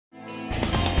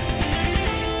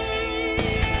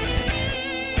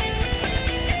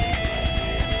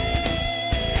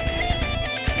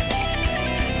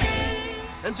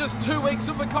In just 2 weeks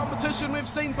of the competition, we've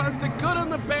seen both the good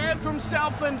and the bad from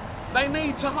Southland. They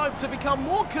need to hope to become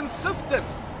more consistent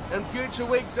in future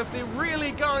weeks if they're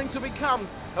really going to become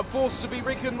a force to be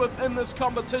reckoned with in this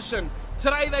competition.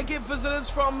 Today they get visitors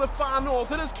from the far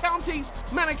north. It is County's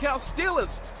Manukau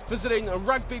Steelers visiting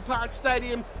Rugby Park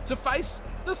Stadium to face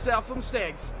the Southland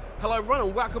Stags. Hello everyone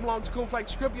and welcome along to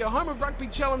Cornf1lakes Crib, your home of Rugby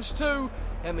Challenge 2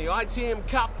 and the ITM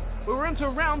Cup. We're into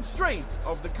round 3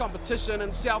 of the competition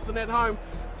in Southland at home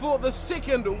for the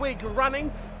second week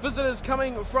running. Visitors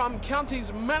coming from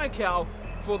County's Manukau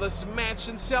for this match,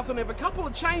 and Southland have a couple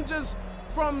of changes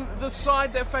from the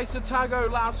side that faced Otago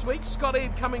last week. Scott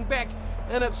Ed coming back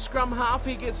in at scrum half.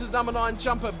 He gets his number 9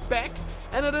 jumper back,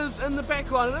 and it is in the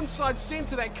back line and inside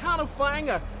centre that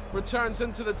Cornf1lakes returns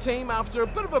into the team after a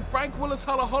bit of a break. Willis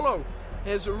Halaholo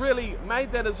has really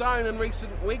made that his own in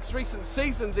recent weeks, recent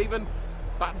seasons even.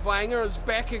 But Vanger is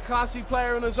back, a classy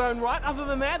player in his own right. Other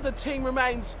than that, the team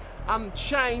remains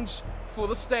unchanged for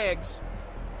the Stags.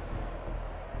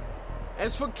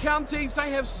 As for Counties,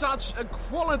 they have such a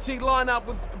quality lineup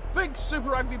with big Super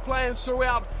Rugby players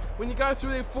throughout. When you go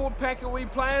through their forward pack of wee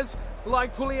players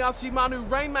like Puliasi Manu,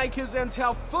 Rainmakers and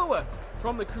Taufua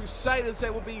from the Crusaders,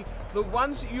 that will be the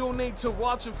ones you'll need to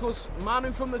watch. Of course,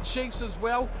 Manu from the Chiefs as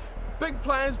well. Big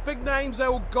players, big names, they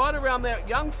will guide around that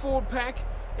young forward pack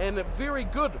and a very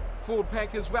good forward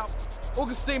pack as well.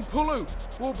 Augustine Pulu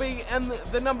will be in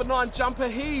the number 9 jumper.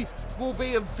 He will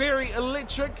be a very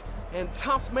electric and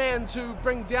tough man to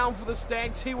bring down for the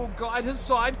Stags. He will guide his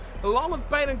side, along with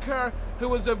Baden Kerr,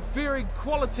 who is a very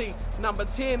quality number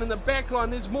 10. In the back line,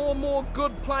 there's more and more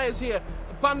good players here.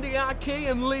 Bundy Aki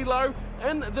and Lilo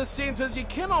in the centres. You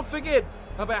cannot forget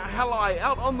about Halai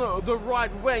out on the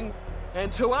right wing. And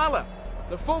Tuala,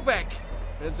 the fullback,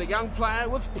 is a young player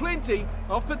with plenty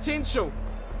of potential.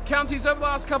 Counties over the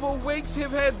last couple of weeks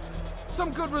have had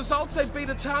some good results. They beat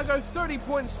Otago 30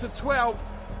 points to 12,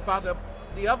 but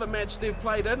the other match they've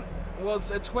played in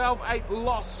was a 12-8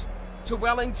 loss to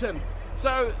Wellington.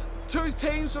 So two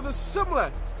teams with a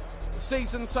similar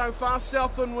season so far.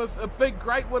 Southland with a big,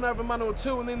 great win over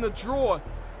Manukau and then the draw.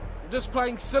 Just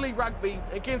playing silly rugby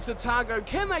against Otago.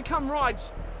 Can they come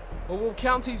right? Or will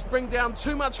Counties bring down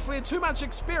too much flair, too much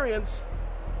experience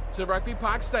to Rugby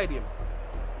Park Stadium?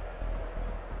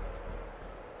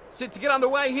 Set to get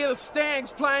underway here, the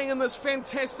Stags playing in this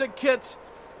fantastic kit.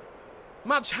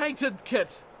 Much hated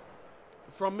kit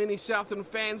from many Southland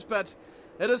fans, but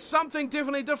it is something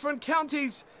definitely different.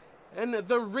 Counties in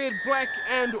the red, black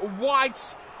and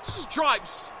white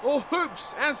stripes, or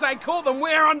hoops as they call them.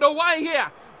 We're underway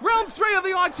here. Round 3 of the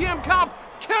ITM Cup.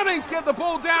 Counties get the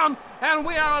ball down and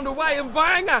we are underway. And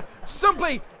Vanger,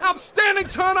 simply outstanding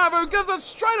turnover, who gives us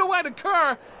straight away to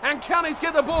Kerr, and Counties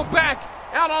get the ball back.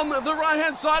 Out on the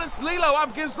right-hand side, it's Lilo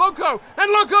up against Loco,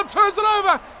 and Loco turns it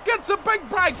over, gets a big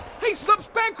break, he slips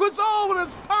backwards, and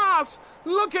his pass,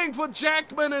 looking for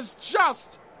Jackman, is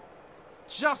just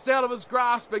out of his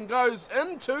grasp and goes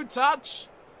into touch.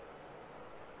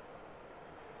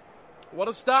 What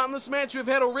a start in this match we've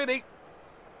had already.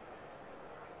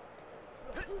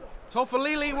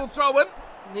 Tofalili will throw it,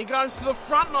 he goes to the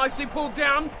front, nicely pulled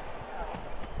down.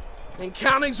 And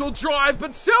Counties will drive,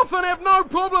 but Southland have no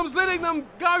problems letting them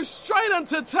go straight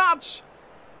into touch.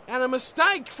 And a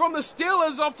mistake from the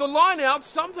Steelers off the line out,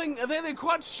 something that they're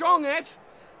quite strong at,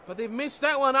 but they've messed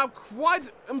that one up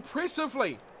quite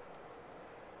impressively.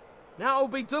 Now it will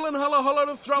be Dylan Halaholo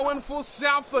to throw in for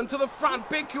Southland to the front.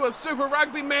 Beku, a Super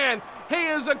Rugby man. He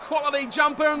is a quality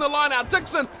jumper in the line out.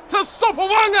 Dixon to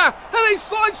Sopawanga, and he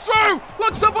slides through.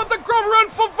 Looks up with the grubber in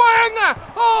for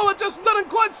Vanger. It just didn't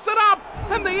quite sit up.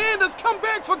 In the end, has come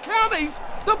back for Counties.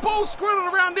 The ball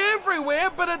squirted around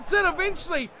everywhere, but it did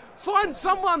eventually find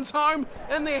someone's home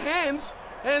in their hands.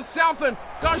 As Southland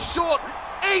goes short.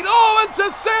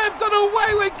 Intercept, and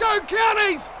away we go,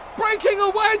 Counties. Breaking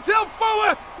away,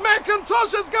 Taufua.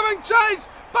 McIntosh is giving chase,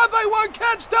 but they won't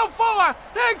catch Taufua.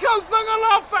 Here comes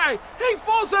Ngalafe. He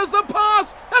forces the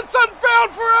pass. It's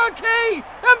unfound for Aki,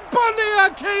 and Bundy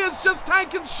Aki is just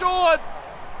taken short.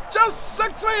 Just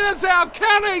 6 metres out.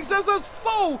 Counties is this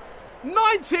full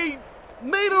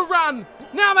 90-metre run.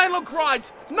 Now they look right.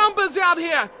 Numbers out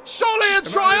here. Surely a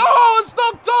try. It's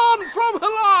knocked on from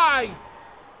Halai.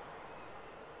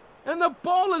 And the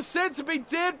ball is said to be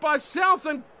dead by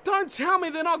Southland. Don't tell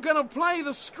me they're not going to play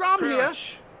the scrum here.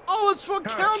 It's for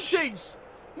Counties.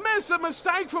 Massive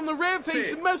mistake from the ref.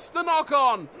 He's missed the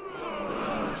knock-on.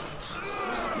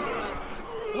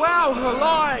 Wow,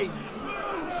 Halai.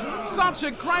 Such a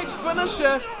great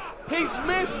finisher. He's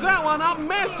messed that one up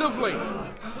massively.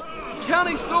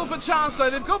 Counties still for chance though.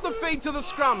 They've got the feed to the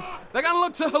scrum. They're going to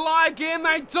look to Halai again.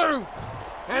 They do.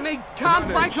 And he can't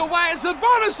break away. It's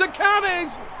advantage to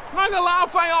Counties.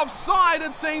 Ngangalafe offside,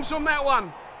 it seems, from that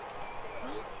one.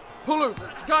 Pulu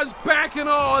goes back and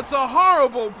it's a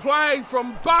horrible play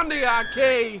from Bundy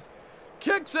Aki.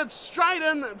 Kicks it straight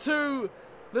into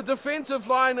the defensive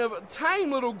line of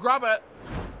tame little grubber.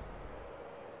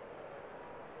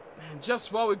 And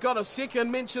just while we've got a second,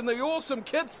 mention the awesome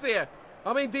kits there.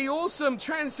 I mean, the awesome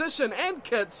transition and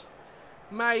kits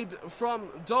made from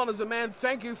Don as a man.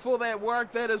 Thank you for that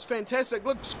work. That is fantastic.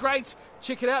 Looks great.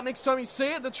 Check it out next time you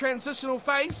see it. The transitional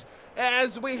phase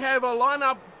as we have a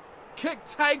lineup kick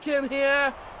taken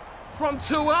here from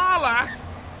Tuala.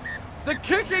 The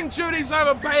kicking duties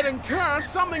over Baden Kerr.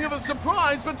 Something of a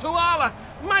surprise, but Tuala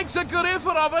makes a good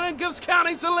effort of it and gives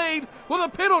Counties the lead with a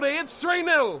penalty. It's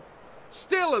 3-0.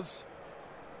 Steelers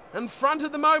in front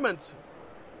at the moment.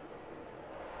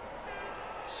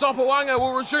 Sopawanga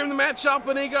will resume the matchup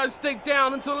and he goes deep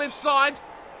down into the left side.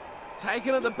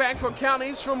 Taken at the back for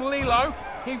Counties from Lilo.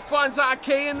 He finds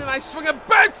Aki and then they swing it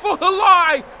back for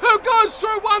Halai, who goes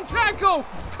through one tackle.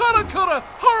 Kura,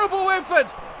 horrible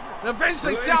effort. And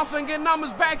eventually Southland get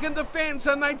numbers back in defence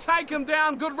and they take him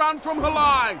down. Good run from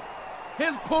Halai.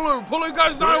 Here's Pulu. Pulu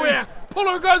goes nowhere.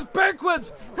 Pulu goes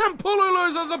backwards and Pulu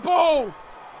loses the ball.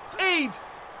 Eid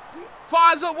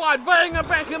fires it wide. Vainga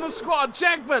back in the squad.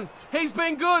 Jackman, he's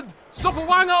been good.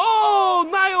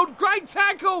 Sopawanga, nailed. Great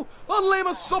tackle on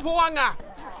Lemus Sopawanga.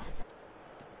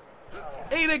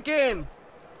 Eid again.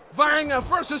 Vainga,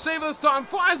 first receiver this time,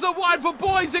 fires it wide for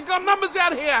boys. They've got numbers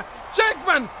out here.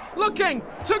 Jackman looking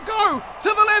to go to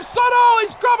the left side.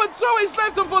 He's grabbing through. He's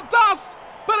left him for dust,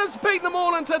 but has beaten them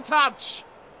all into touch.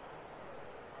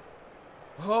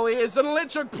 He is an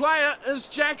electric player, is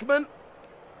Jackman.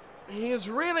 He is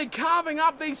really carving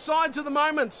up these sides at the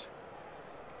moment.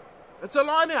 It's a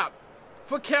line out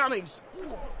for Counties.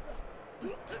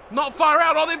 Not far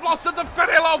out. They've lost it to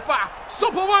Whirilofa.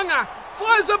 Sopawanga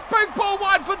fires a big ball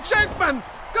wide for Jackman.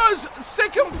 Goes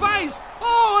second phase.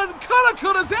 And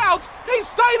Karakura's out. He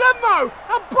stayed in though.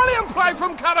 A brilliant play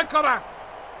from Karakura.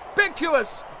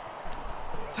 Becuous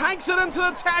takes it into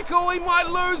the tackle. He might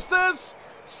lose this.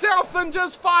 Southland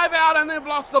just 5 out and they've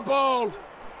lost the ball.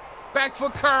 Back for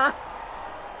Kerr.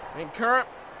 And Kerr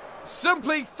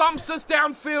simply thumps this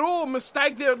downfield.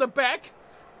 Mistake there at the back.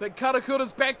 But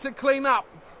Karakura's back to clean up.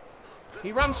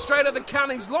 He runs straight at the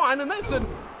Counties line, and that's an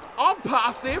odd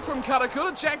pass there from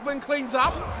Karakura. Jackman cleans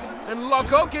up, and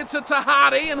Loco gets it to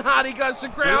Hardy, and Hardy goes to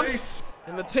ground.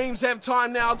 And the teams have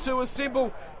time now to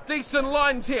assemble decent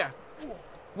lines here.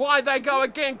 Wide they go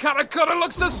again. Karakura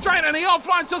looks to straight and he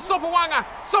offlines to Sopawanga.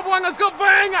 Sopawanga's got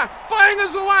Vainga.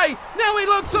 Vainga's away. Now he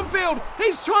looks infield.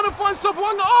 He's trying to find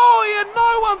Sopawanga. He had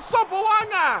no one.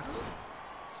 Sopawanga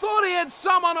thought he had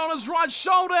someone on his right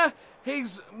shoulder.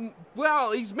 He's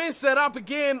messed that up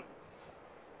again.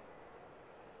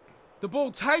 The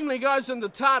ball tamely goes into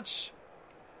touch.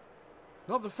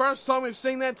 Not the first time we've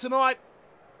seen that tonight.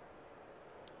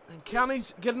 And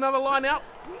Counties get another line out.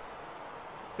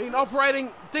 Been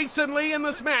operating decently in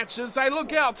this match as they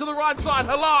look out to the right side.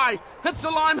 Halai hits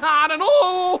the line hard and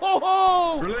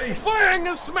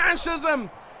Vainga smashes him.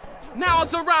 Now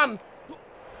it's a run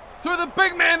through the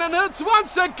big man and hits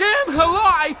once again.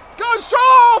 Halai goes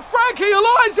through. Frankie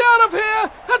Halai's out of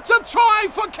here. It's a try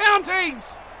for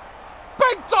Counties.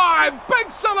 Big dive,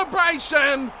 big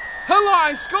celebration.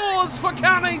 Halai scores for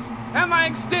Counties and they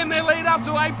extend their lead up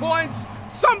to 8 points.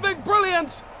 Something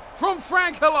brilliant from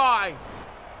Frank Halai.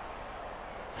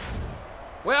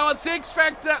 Well, it's the X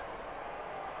Factor.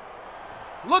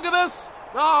 Look at this.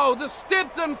 Just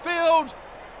stepped in field.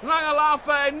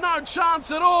 Ngangalafe, no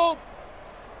chance at all.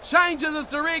 Changes his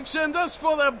direction just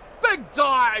for the big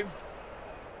dive.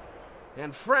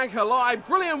 And Frank Halai,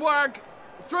 brilliant work.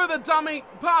 Through the dummy,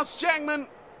 past Jackman.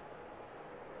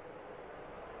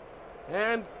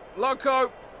 And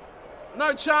Loco,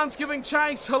 no chance giving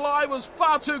chase. Halai was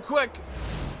far too quick.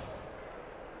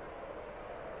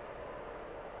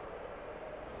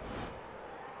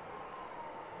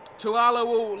 Tuala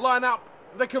will line up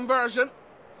the conversion.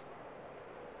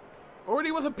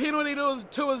 Already with a penalty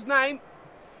to his name.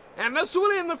 And this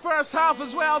will end the first half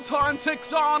as well. Time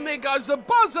ticks on. There goes the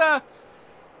buzzer.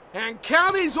 And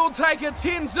Counties will take a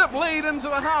 10-zip lead into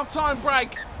the halftime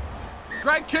break.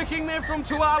 Great kicking there from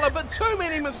Tuala, but too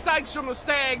many mistakes from the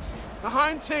Stags. The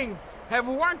home team have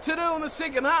work to do in the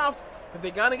second half if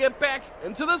they're going to get back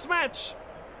into this match.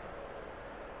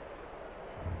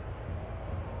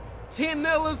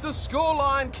 10-0 is the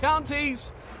scoreline.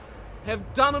 Counties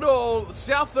have done it all.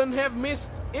 Southland have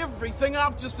messed everything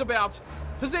up just about.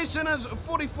 Possession is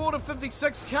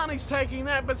 44-56. Counties taking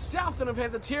that, but Southland have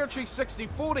had the territory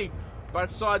 60-40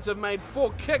 Both sides have made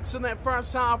 4 kicks in that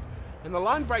first half, and the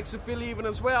line breaks are fairly even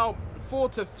as well,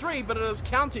 4-3, but it is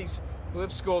Counties who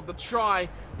have scored the try.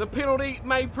 The penalty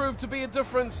may prove to be a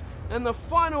difference in the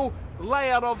final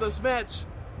layout of this match.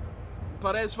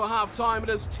 But as for half-time, it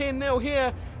is 10-0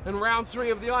 here in round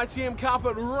 3 of the ITM Cup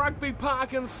at Rugby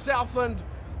Park in Southland.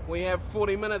 We have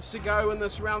 40 minutes to go in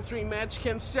this round 3 match.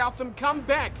 Can Southland come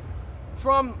back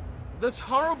from this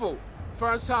horrible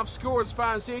first half score as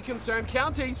far as they're concerned?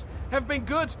 Counties have been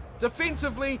good,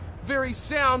 defensively very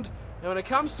sound, and when it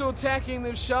comes to attacking,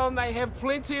 they've shown they have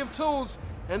plenty of tools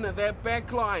in that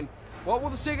back line. What will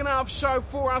the second half show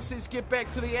for us? Let's get back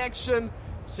to the action.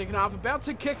 Second half about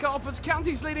to kick off. It's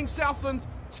Counties leading Southland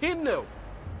 10-0.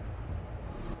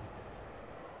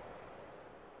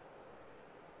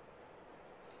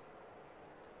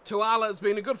 Tuala has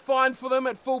been a good find for them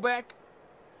at fullback.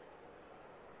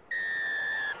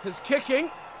 His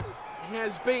kicking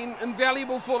has been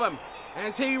invaluable for them.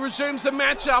 As he resumes the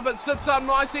matchup, it sits up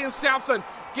nicely in Southland.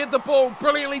 Get the ball,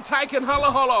 brilliantly taken,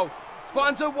 Holo.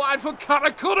 Finds it wide for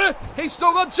Karakura. He's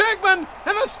still got Jackman,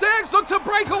 and the Stags look to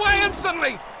break away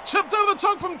instantly. Chipped over the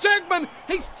top from Jackman.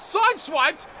 He's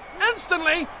sideswiped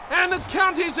instantly, and it's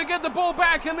Counties who get the ball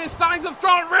back, and they're starting to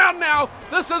throw it around now.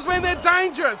 This is when they're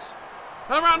dangerous.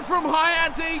 A run from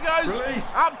Hayate, he goes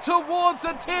up towards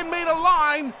the 10-metre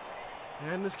line,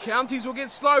 and the Counties will get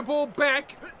slow ball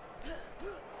back.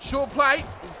 Short play,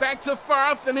 back to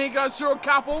Firth, and he goes through a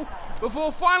couple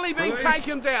before finally being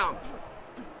taken down.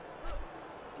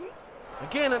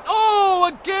 Again,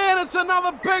 again, it's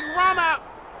another big runner.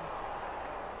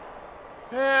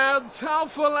 And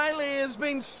Taufalele has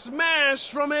been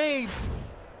smashed from Eid.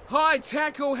 High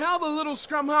tackle. How the little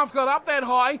scrum half got up that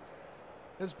high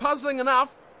is puzzling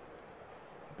enough.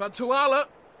 But Tuala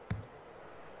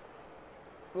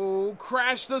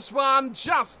crashed this one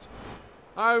just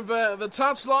over the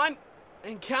touchline.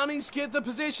 And Counties get the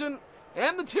possession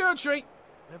and the territory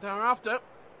that they're after.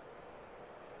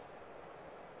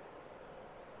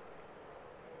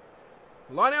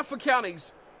 Line out for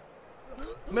Counties.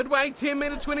 Midway,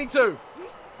 10-metre 22.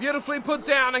 Beautifully put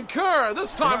down, and Kerr,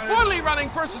 this time finally running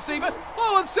for his receiver.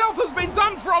 And South has been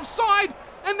done for offside,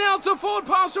 and now it's a forward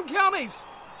pass from Counties.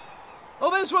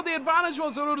 That's what the advantage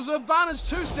was. It was an advantage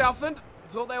to Southland. I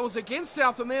thought that was against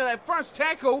Southland there. That first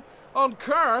tackle on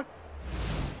Kerr.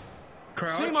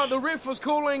 Seemed like the ref was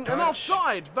calling an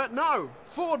offside, but no.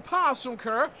 Forward pass from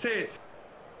Kerr.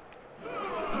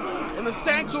 And the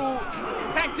Stags will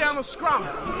pack down the scrum.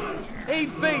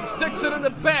 Eid feeds, sticks it in the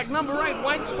back. Number 8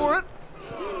 waits for it.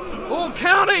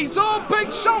 Counties!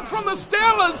 Big shot from the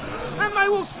Steelers, and they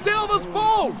will steal this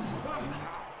ball.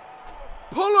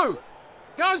 Pulu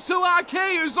goes to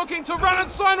Arki, who's looking to run it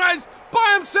sideways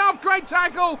by himself. Great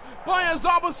tackle by his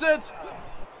opposite.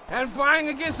 And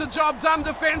Vainga gets the job done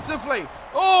defensively.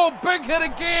 Big hit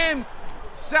again.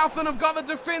 Southland have got the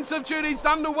defensive duties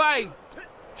underway.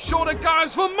 Short it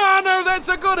goes for Manu. That's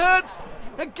a good hit.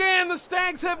 Again, the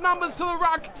Stags have numbers to the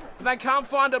ruck. They can't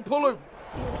find it. Pulu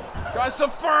goes to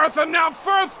Firth, and now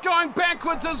Firth going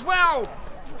backwards as well.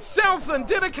 Southland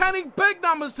dedicating big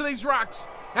numbers to these rucks,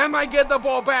 and they get the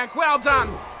ball back. Well done.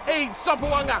 Eid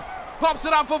Sopawanga pops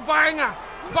it up for Vainga.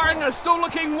 Vainga still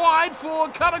looking wide for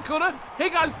Karakura. He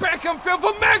goes back and field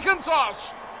for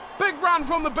McIntosh. Big run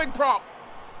from the big prop.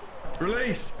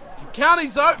 Release.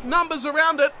 Counties though, numbers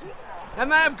around it. And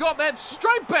they have got that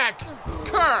straight back.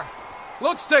 Kerr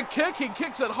looks to kick. He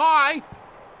kicks it high.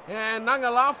 And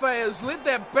Ngalafe has let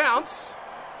that bounce.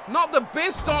 Not the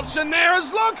best option there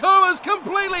as Luku is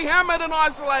completely hammered and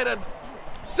isolated.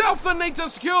 Southland need to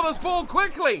secure this ball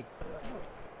quickly.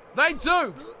 They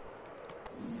do.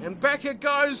 And back it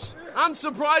goes,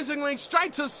 unsurprisingly,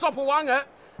 straight to Sopawanga,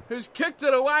 who's kicked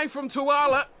it away from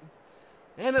Tuala.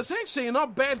 And it's actually a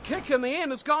not bad kick in the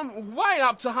end. It's gone way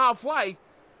up to halfway.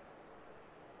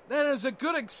 That is a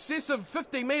good excessive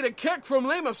 50-metre kick from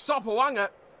Lima Sopawanga.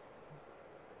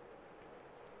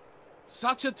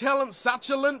 Such a talent, such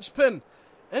a linchpin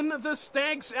in the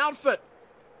Stags outfit.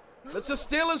 It's the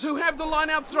Steelers who have the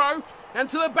line-out throw, and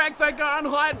to the back they go, and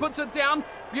Hyatt puts it down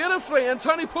beautifully, and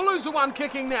Tony Pulu's the one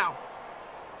kicking now.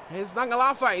 Here's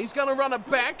Ngalafe, he's going to run it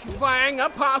back. Vainga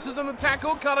passes in the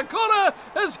tackle, Karakura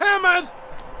is hammered.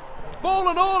 Ball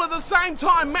and all at the same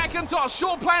time, McIntosh,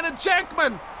 short play to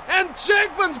Jackman, and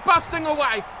Jackman's busting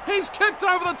away. He's kicked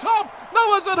over the top, no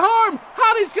one's at home,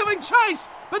 Hardy's giving chase,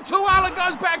 but Tuala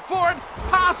goes back for it,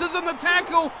 passes in the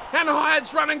tackle, and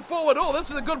Hyatt's running forward.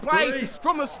 This is a good play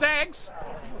from the Stags.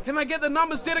 Can they get the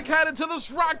numbers dedicated to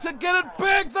this ruck to get it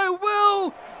back? They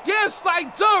will! Yes, they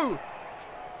do!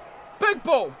 Big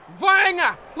ball.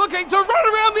 Vaenga looking to run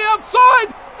around the outside.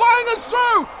 Vaenga's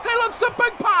through. He looks the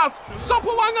big pass.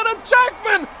 Sopawanga to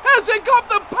Jackman. Has he got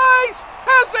the pace?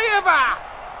 Has he ever?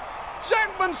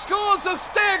 Jackman scores. The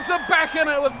Stags are back in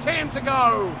it with 10 to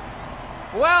go.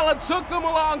 Well, it took them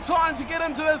a long time to get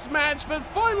into this match, but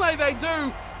finally they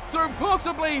do through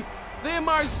possibly their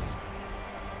most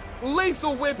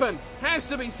lethal weapon, has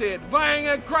to be said.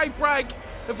 Vaenga, great break.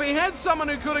 If he had someone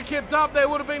who could have kept up, there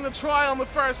would have been a try on the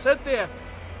first hit there.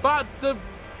 But the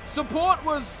support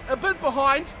was a bit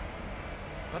behind,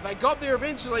 but they got there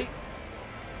eventually.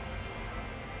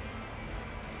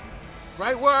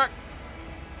 Great work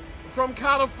from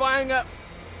Carter Vaenga.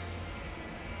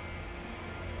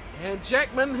 And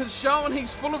Jackman has shown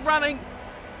he's full of running.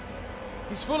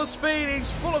 He's full of speed,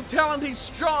 he's full of talent, he's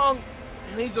strong,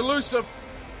 and he's elusive.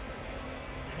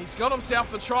 And he's got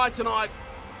himself a try tonight.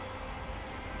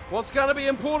 What's going to be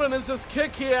important is this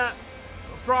kick here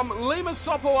from Lima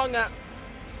Sopawanga.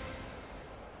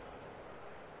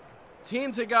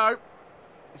 10 to go.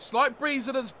 Slight breeze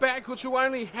at his back, which will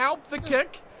only help the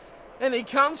kick. And he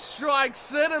comes,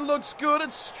 strikes it, it looks good,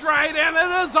 it's straight, and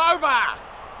it is over.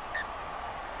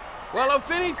 Well, if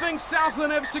anything,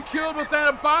 Southland have secured with that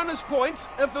a bonus point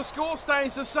if the score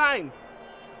stays the same.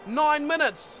 9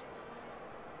 minutes.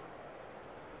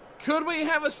 Could we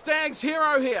have a Stags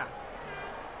hero here?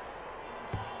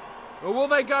 Or will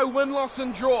they go win, loss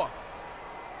and draw?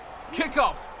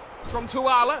 Kickoff from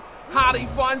Tuala. Hardy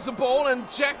finds the ball and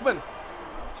Jackman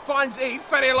finds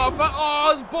Farialofa.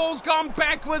 Oh, his ball's gone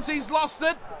backwards. He's lost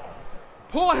it.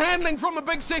 Poor handling from the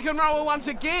big second rower once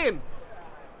again.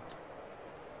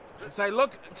 As they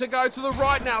look to go to the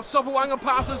right now. Sopawanga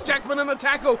passes Jackman in the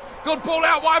tackle. Good ball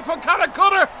out wide for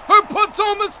Karakura, who puts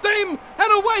on the steam,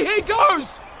 and away he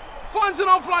goes. Finds an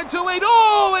offload to Eid.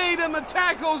 Oh, Eid, and the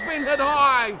tackle's been hit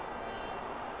high.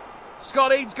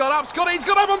 Scott Eads got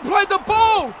up and played the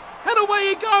ball. And away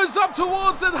he goes up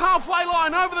towards the halfway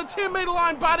line, over the 10-metre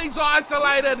line, but he's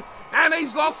isolated, and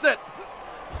he's lost it.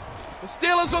 The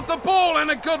Steelers with the ball, and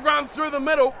a good run through the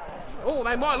middle. Oh,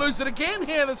 they might lose it again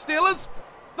here, the Steelers.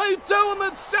 They do, and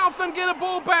the Southland get a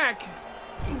ball back.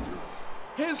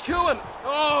 Here's Cohen.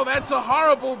 Oh, that's a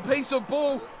horrible piece of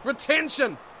ball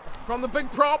retention from the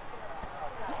big prop.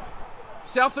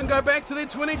 Southland go back to their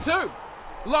 22.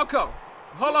 Loco.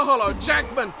 Holo,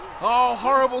 Jackman. Oh,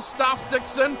 horrible stuff,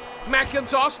 Dixon.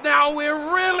 McIntosh. Now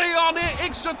we're really on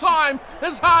extra time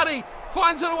as Hardy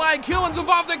finds it away. Cohen's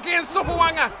involved against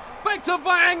Sopawanga. Back to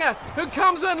Vaenga, who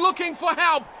comes in looking for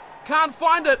help. Can't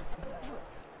find it.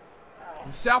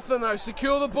 And Southland, though,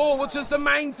 secure the ball, which is the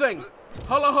main thing.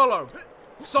 Holo.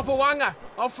 Sopawanga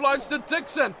offloads to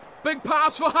Dixon. Big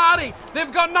pass for Hardy.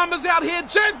 They've got numbers out here.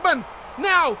 Jackman.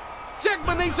 Now,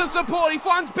 Jackman needs the support. He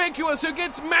finds Becuus, who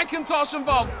gets McIntosh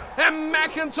involved. And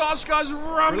McIntosh goes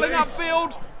rumbling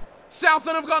upfield.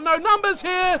 Southland have got no numbers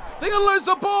here. They're going to lose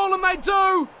the ball, and they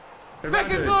do.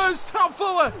 Back it goes.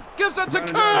 Fuller gives it to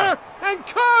Kerr. And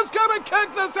Kerr's going to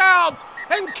kick this out.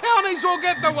 And Counties will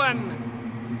get the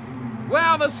win.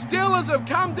 Well, the Steelers have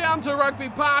come down to Rugby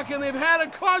Park and they've had a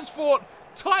close-fought,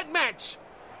 tight match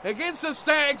against the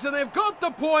Stags, and they've got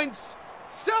the points.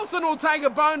 Southland will take a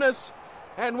bonus,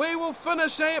 and we will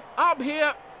finish up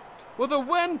here with a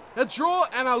win, a draw,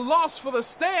 and a loss for the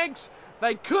Stags.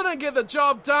 They couldn't get the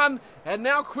job done, and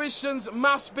now questions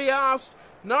must be asked.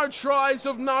 No tries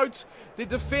of note. The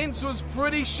defence was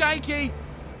pretty shaky,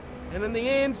 and in the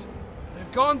end,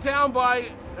 they've gone down by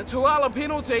a Tuala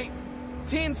penalty.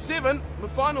 10-7, the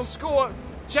final score.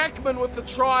 Jackman with the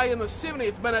try in the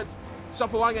 70th minute.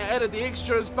 Sopawanga added the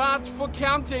extras, but for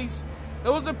Counties, it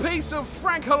was a piece of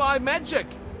Frank Halai magic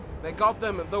that got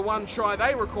them the one try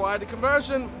they required, a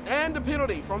conversion and a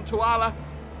penalty from Tuala,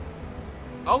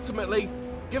 ultimately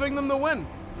giving them the win.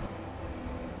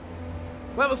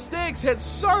 Well, the Stags had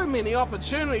so many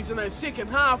opportunities in their second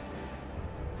half.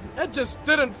 It just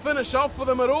didn't finish off for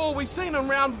them at all. We seen in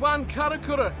round one,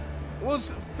 Karakura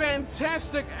was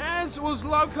fantastic, as was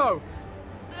Loco.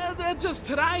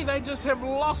 Today, they just have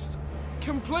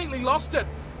completely lost it.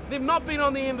 They've not been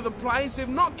on the end of the plays. They've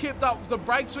not kept up with the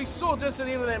breaks. We saw just at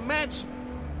the end of that match,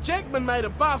 Jackman made a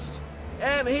bust,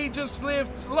 and he just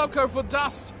left Loco for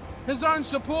dust. His own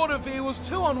supportive, he was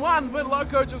 2-on-1, but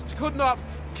Loco just could not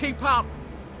keep up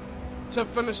to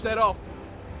finish that off.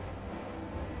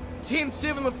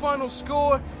 10-7, the final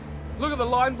score. Look at the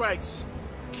line breaks.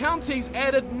 Counties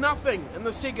added nothing in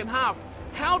the second half.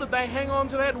 How did they hang on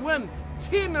to that win?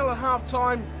 10-0 at half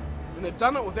time, and they've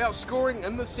done it without scoring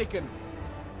in the second.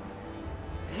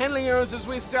 Handling errors is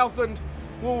where Southland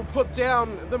will put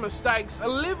down the mistakes.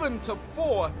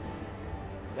 11-4.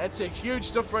 That's a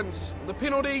huge difference. The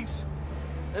penalties,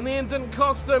 in the end didn't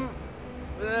cost them.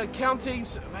 The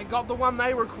counties, they got the one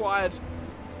they required.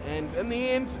 And in the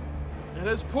end, it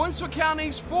is points for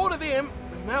counties, 4 to them.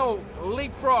 They'll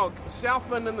leapfrog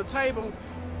Southland in the table,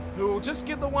 who will just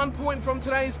get the 1 point from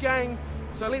today's game.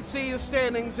 So let's see the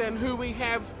standings and who we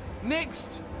have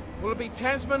next. Will it be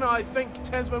Tasman? I think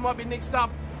Tasman might be next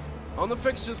up on the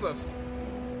fixtures list.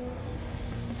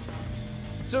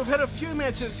 So we've had a few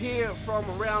matches here from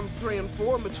round 3 and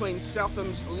 4 in between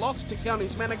Southland's loss to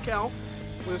Counties Manukau,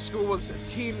 where the score was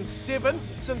 10-7.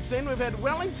 Since then, we've had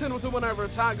Wellington with a win over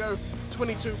Otago,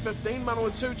 22-15,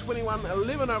 Manukau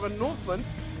 21-11 over Northland,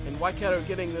 and Waikato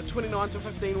getting the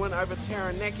 29-15 win over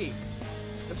Taranaki.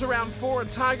 Into round 4,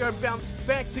 Otago bounced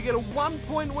back to get a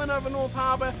 1-point win over North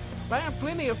Harbour. They have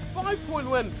plenty of 5-point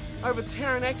win over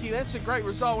Taranaki. That's a great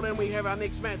result, and we have our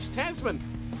next match, Tasman,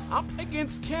 up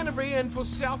against Canterbury. And for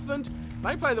Southland,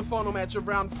 they play the final match of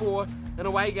round 4, an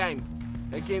away game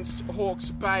against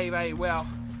Hawke's Bay.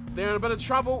 They're in a bit of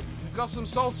trouble. They've got some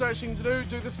soul searching to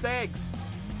do the Stags.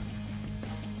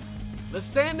 The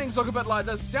standings look a bit like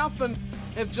this. Southland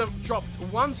have dropped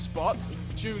 1 spot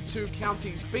due to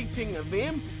Counties beating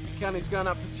them. Counties going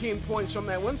up to 10 points from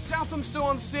that win. Southland still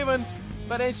on 7,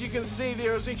 but as you can see,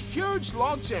 there is a huge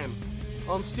logjam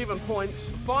on 7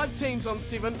 points. 5 teams on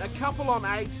 7, a couple on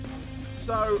 8.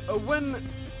 So a win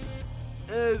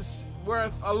is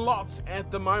worth a lot at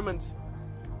the moment.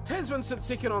 Tasman sits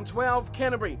second on 12.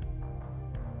 Canterbury,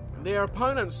 their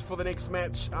opponents for the next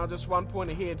match, are just 1 point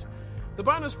ahead. The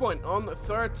bonus point on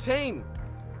 13.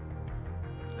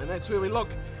 And that's where we look.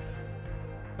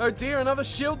 Oh dear, another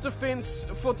shield defence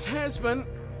for Tasman.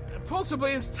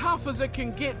 Possibly as tough as it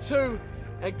can get to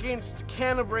against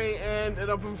Canterbury. And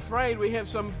I'm afraid we have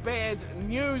some bad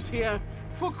news here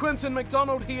for Quinton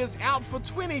McDonald. He is out for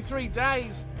 23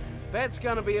 days. That's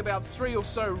going to be about 3 or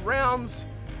so rounds.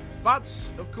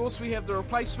 But, of course, we have the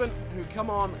replacement who come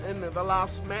on in the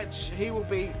last match. He will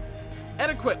be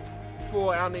adequate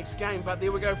for our next game. But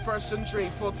there we go, first injury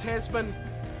for Tasman.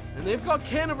 And they've got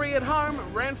Canterbury at home,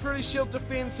 Ranfurly Shield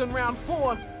defence in round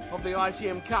 4 of the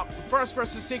ITM Cup. First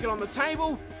versus second on the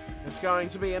table. It's going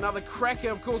to be another cracker.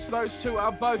 Of course, those two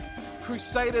are both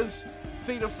Crusaders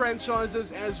feeder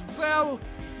franchises as well.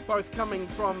 Both coming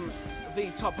from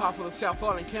the top half of the South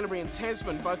Island. Canterbury and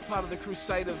Tasman, both part of the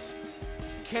Crusaders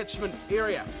catchment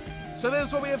area. So that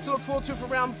is what we have to look forward to for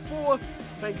round 4.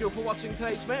 Thank you all for watching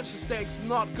today's match. The Stags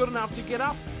not good enough to get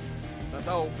up, but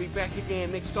they'll be back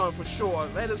again next time for sure.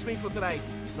 That is me for today,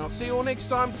 and I'll see you all next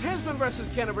time. Tasman versus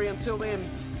Canterbury. Until then,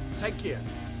 take care.